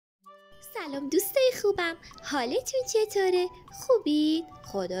سلام دوستای خوبم، حالتون چطوره؟ خوبید؟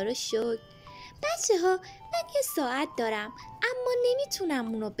 خدا رو شکر. بچه ها، من یه ساعت دارم اما نمیتونم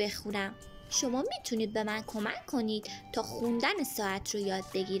اونو بخونم. شما میتونید به من کمک کنید تا خوندن ساعت رو یاد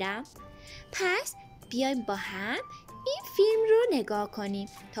بگیرم؟ پس بیایم با هم این فیلم رو نگاه کنیم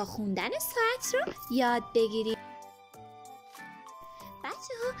تا خوندن ساعت رو یاد بگیریم.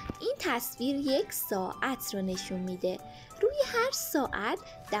 بچه ها، این تصویر یک ساعت رو نشون میده. روی هر ساعت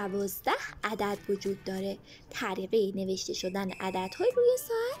 12 عدد وجود داره. طریقه نوشته شدن عددهای روی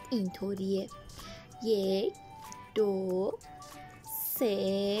ساعت اینطوریه: 1 2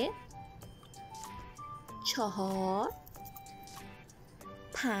 3 4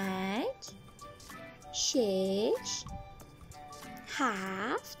 5 6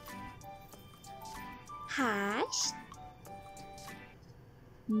 7 8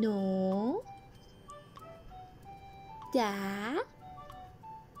 9 10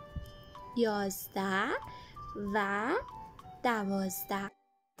 11 و 12.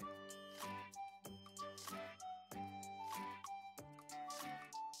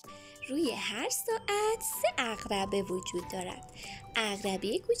 روی هر ساعت 3 عقربه وجود دارد: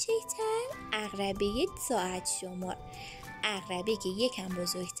 عقربه کوچکتر، عقربه ساعت شمار، عقربه که یکم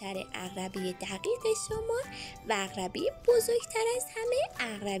بزرگتره عقربه دقیقه شمار و عقربه بزرگتر از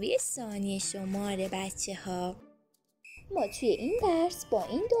همه عقربه ثانیه شماره. بچه ها، ما توی این درس با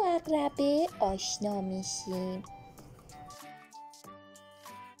این دو عقربه آشنا میشیم.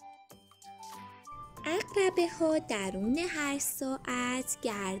 عقربه ها درون هر ساعت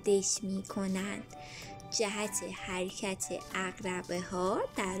گردش می کنند. جهت حرکت عقربه ها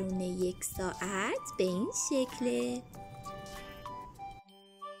درون یک ساعت به این شکله: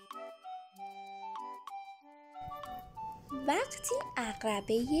 وقتی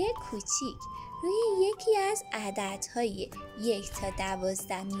عقربه کوچیک روی یکی از عددهای 1 تا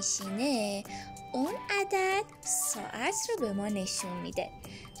 12 میشینه، اون عدد ساعت رو به ما نشون میده.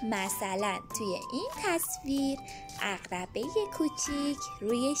 مثلا توی این تصویر عقربه کوچیک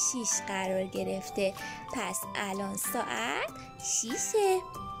روی 6 قرار گرفته، پس الان ساعت 6.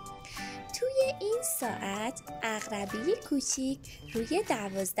 توی این ساعت عقربه کوچیک روی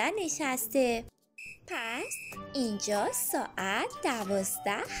 12 نشسته، پس اینجا ساعت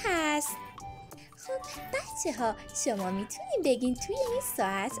 12 هست. خب بچه ها، شما میتونین بگین توی این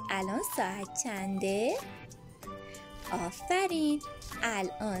ساعت الان ساعت چنده؟ آفرین،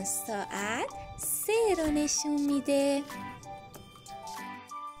 الان ساعت 3 رو نشون میده.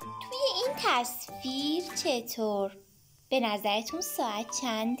 توی این تصویر چطور؟ به نظرتون ساعت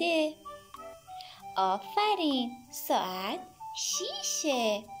چنده؟ آفرین، ساعت 6.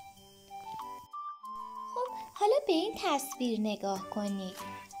 خب حالا به این تصویر نگاه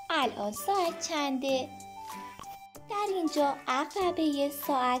کنید. الان ساعت چنده؟ در اینجا عقربه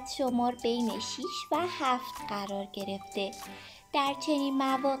ساعت شمار بین 6 و 7 قرار گرفته. در چنین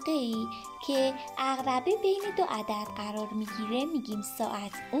مواقعی که عقربه بین دو عدد قرار میگیره میگیم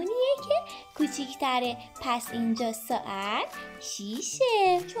ساعت اونیه که کوچیکتره، پس اینجا ساعت 6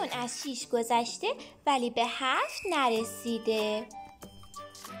 چون از 6 گذشته ولی به 7 نرسیده.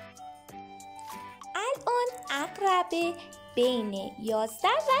 الان عقربه بین 11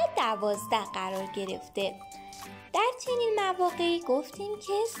 و 12 قرار گرفته. در چنین مواقعی گفتیم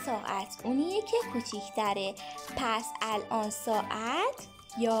که ساعت اونیه که کوچیکتره، پس الان ساعت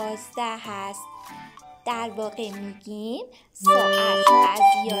 11 هست. در واقع میگیم ساعت از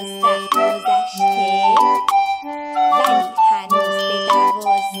 11 گذشته ولی هنوز به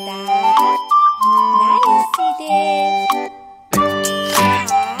 12 نرسیده.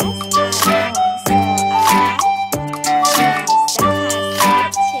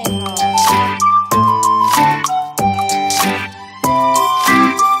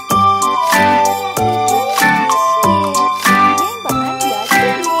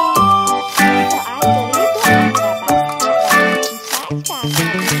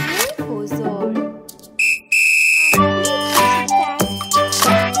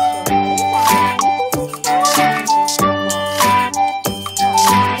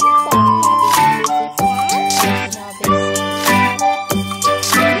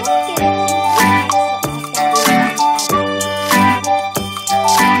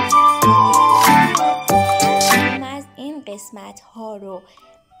 قسمت ها رو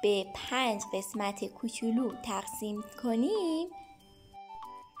به 5 قسمت کوچولو تقسیم کنیم،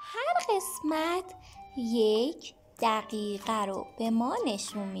 هر قسمت 1 دقیقه رو به ما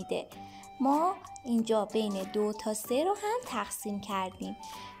نشون میده. ما اینجا بین 2 تا 3 رو هم تقسیم کردیم.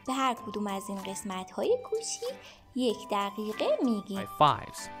 به هر کدوم از این قسمت های کوچیک 1 دقیقه میگیم. به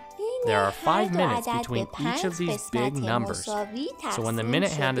این there are 5 minutes between each of these big numbers. So when the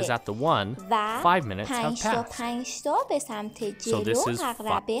minute hand is at the 1, 5 minutes have passed. 5 تا به سمت جلو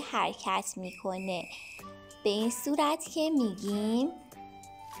عقربه حرکت میکنه. به این صورت که میگیم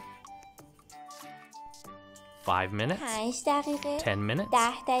 5 minutes, 5 دقیقه 10 minutes,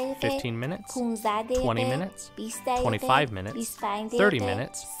 10 دقیقه 15 minutes, 15 20 دقیقه minutes, 20 دقیقه 25 minutes, 25 30 دقیقه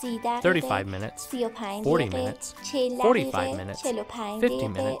minutes, 30 دقیقه 35 minutes, 35 40 دقیقه minutes, 40 45 دقیقه minutes, 45 50 دقیقه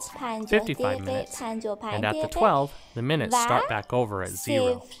minutes, 50 55 دقیقه minutes, 55 and at the دقیقه 12, the minutes و start back over at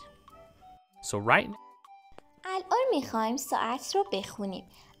 0. صفر. So right now, الان میخوایم ساعت رو بخونیم.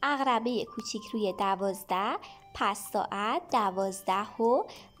 عقربه کوچیک روی 12، پس ساعت 12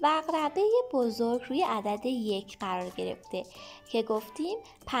 و عقربه بزرگ روی عدد 1 قرار گرفته که گفتیم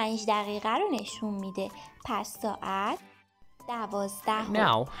 5 دقیقه رو نشون میده. پس ساعت 12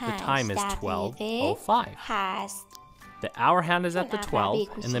 now و the 5 time is دقیقه 12:05. هست. The hour hand is at the 12,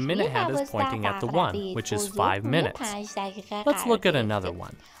 and the minute hand is pointing at the 1, which is 5 minutes. Let's look at another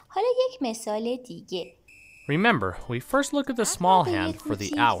one. حالا یک مثال دیگه. Remember, we first look at the small hand for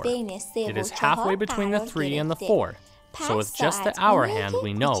the hour. It is halfway between the 3 and the 4. So with just the hour hand,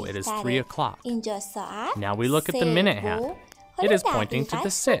 we know it is 3 o'clock. Now we look at the minute hand. It is pointing to the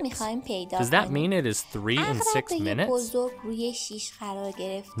 6. Does that mean it is 3 and 6 minutes?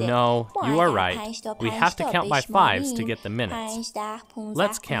 No, you are right. We have to count by 5s to get the minutes.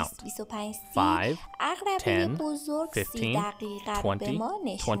 Let's count. 5, 10, 15, 20,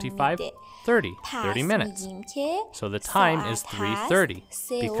 25, 30. 30 minutes. So the time is 3:30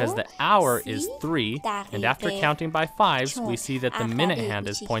 because the hour is 3, and after counting by 5s, we see that the minute hand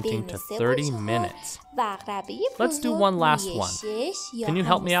is pointing to 30 minutes. Let's do one last one. Can you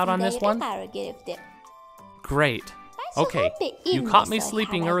help me out on this one? Great. Okay, you caught me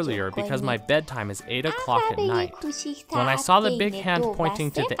sleeping earlier because my bedtime is 8 o'clock at night. When I saw the big hand pointing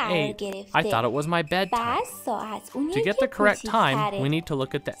to the 8, I thought it was my bedtime. To get the correct time, we need to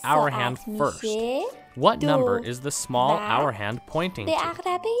look at the hour hand first. What number is the small hour hand pointing to?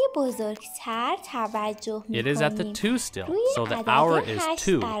 It is at the 2 still, so the hour is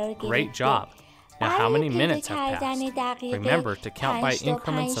 2. Great job. Now how many minutes have passed? Remember to count by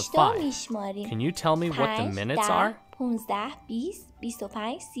increments of 5. Can you tell me what the minutes are? 15 20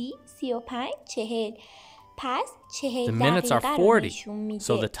 25 30 35 40 پس 40 The minutes are 40,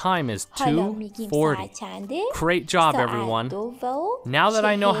 so the time is 2:40. Great job, everyone. Now that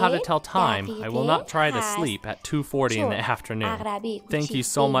I know how to tell time, I will not try to sleep at 2:40 in the afternoon. Thank you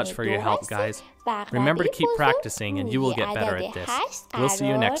so much for your help, guys. Remember to keep practicing and you will get better at this. We'll see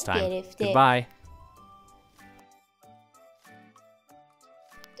you next time. Goodbye.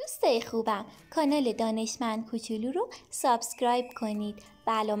 دوستای خوبم، کانال دانشمند کوچولو رو سابسکرایب کنید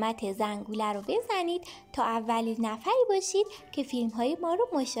و علامت زنگوله رو بزنید تا اولین نفری باشید که فیلم های ما رو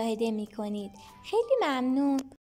مشاهده می کنید. خیلی ممنون.